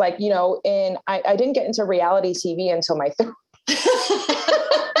are just like, I didn't get into reality TV until my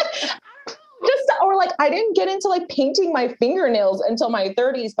or like, I didn't get into like painting my fingernails until my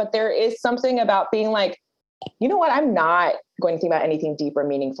 30s, but there is something about being like, you know what, I'm not going to think about anything deep or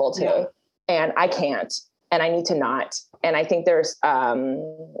meaningful today. And I can't, and I need to not. And I think there's a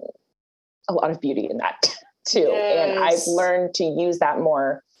lot of beauty in that too. Yes. And I've learned to use that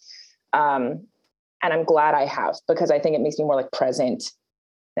more. And I'm glad I have, because I think it makes me more like present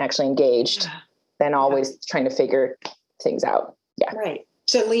and actually engaged than always trying to figure things out. Yeah. Right.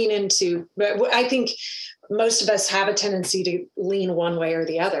 To lean into, but I think most of us have a tendency to lean one way or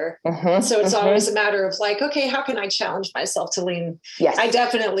the other. So it's always a matter of like, okay, how can I challenge myself to lean? Yes. I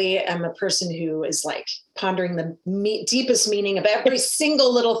definitely am a person who is like pondering the deepest meaning of every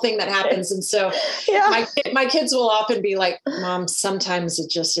single little thing that happens. And so my kids will often be like, Mom, sometimes it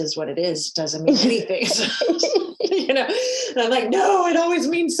just is what it is. It doesn't mean anything. And I'm like, no, it always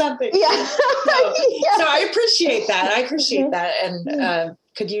means something. Yeah. So I appreciate that. And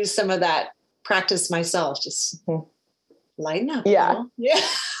could use some of that practice myself, just lighten up. Yeah.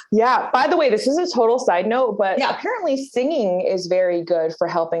 Yeah. By the way, this is a total side note, but apparently singing is very good for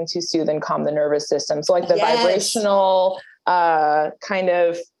helping to soothe and calm the nervous system. So like the vibrational kind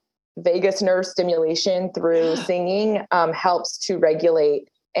of vagus nerve stimulation through singing helps to regulate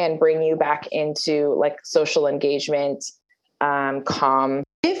and bring you back into like social engagement, calm.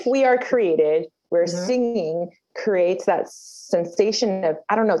 If we are created where singing creates that sensation of,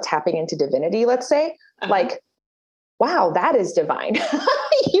 I don't know, tapping into divinity, let's say, like, wow, that is divine.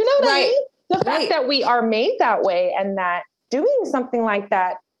 You know what I mean? The fact that we are made that way and that doing something like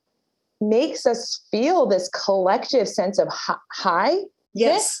that makes us feel this collective sense of high.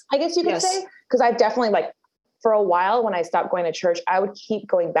 Yes. I guess you could say, because I've definitely like, for a while when I stopped going to church, I would keep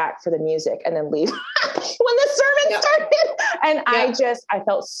going back for the music and then leave when the sermon started. And I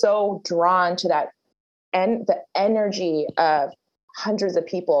felt so drawn to that. And the energy of hundreds of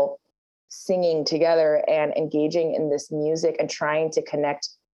people singing together and engaging in this music and trying to connect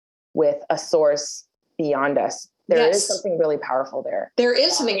with a source beyond us. There is something really powerful there. There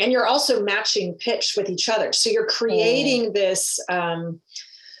is something. And you're also matching pitch with each other. So you're creating this,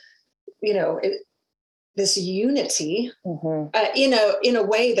 this unity in a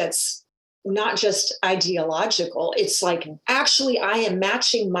way that's not just ideological. It's like, actually, I am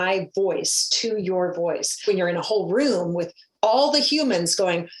matching my voice to your voice. When you're in a whole room with all the humans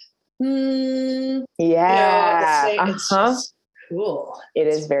going, it's just cool. It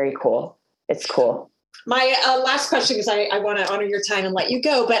is very cool. It's cool. My last question, because I want to honor your time and let you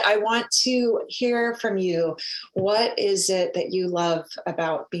go, but I want to hear from you. What is it that you love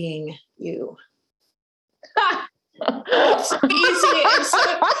about being you? It's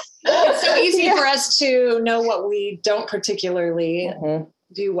so easy for us to know what we don't particularly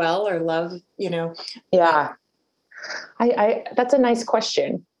do well or love, Yeah. That's a nice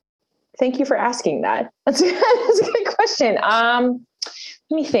question. Thank you for asking that. That's a good question. Let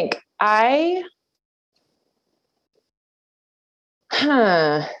me think.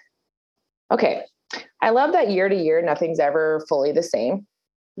 Okay. I love that year to year, nothing's ever fully the same.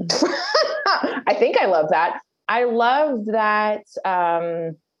 I think I love that. I love that.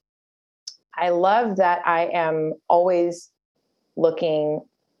 I love that I am always looking.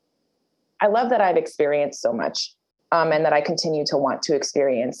 I love that I've experienced so much, and that I continue to want to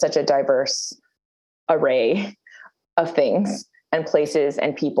experience such a diverse array of things and places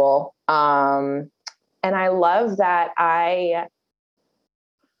and people. And I love that I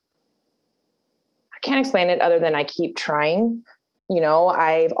can't explain it other than I keep trying.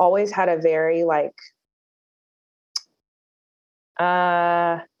 I've always had a very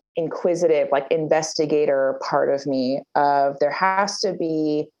inquisitive, investigator part of me of there has to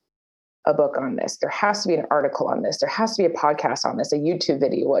be a book on this. There has to be an article on this. There has to be a podcast on this, a YouTube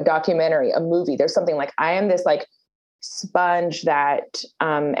video, a documentary, a movie. There's something I am this sponge that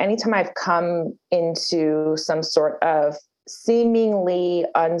anytime I've come into some sort of seemingly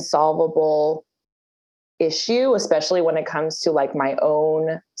unsolvable issue, especially when it comes to my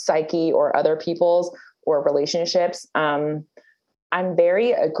own psyche or other people's or relationships, I'm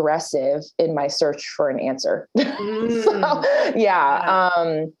very aggressive in my search for an answer.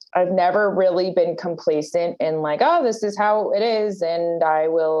 I've never really been complacent in this is how it is. And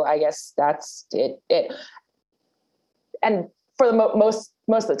I guess that's it. And for the most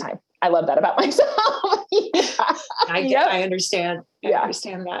of the time, I love that about myself. I understand. I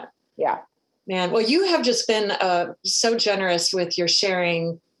understand that. Yeah. Man, well, you have just been so generous with your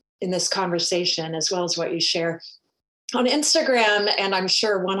sharing in this conversation, as well as what you share on Instagram, and I'm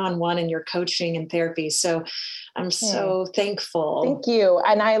sure one-on-one in your coaching and therapy. So I'm so thankful. Thank you.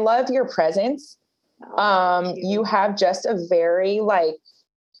 And I love your presence. You have just a very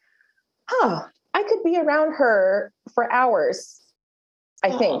I could be around her for hours,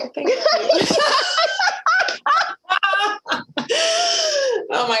 I think. Thank you.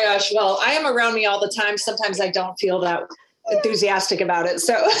 Oh my gosh. Well, I am around me all the time. Sometimes I don't feel that enthusiastic about it.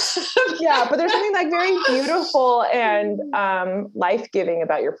 So yeah, but there's something very beautiful and life-giving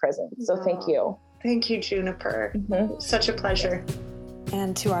about your presence. So thank you. Thank you, Juniper. Mm-hmm. Such a pleasure.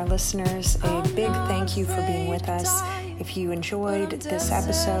 And to our listeners, a big thank you for being with us. If you enjoyed this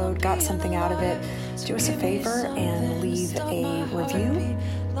episode, got something out of it, do us a favor and leave a review,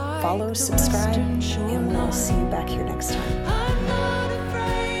 follow, subscribe, and we'll see you back here next time.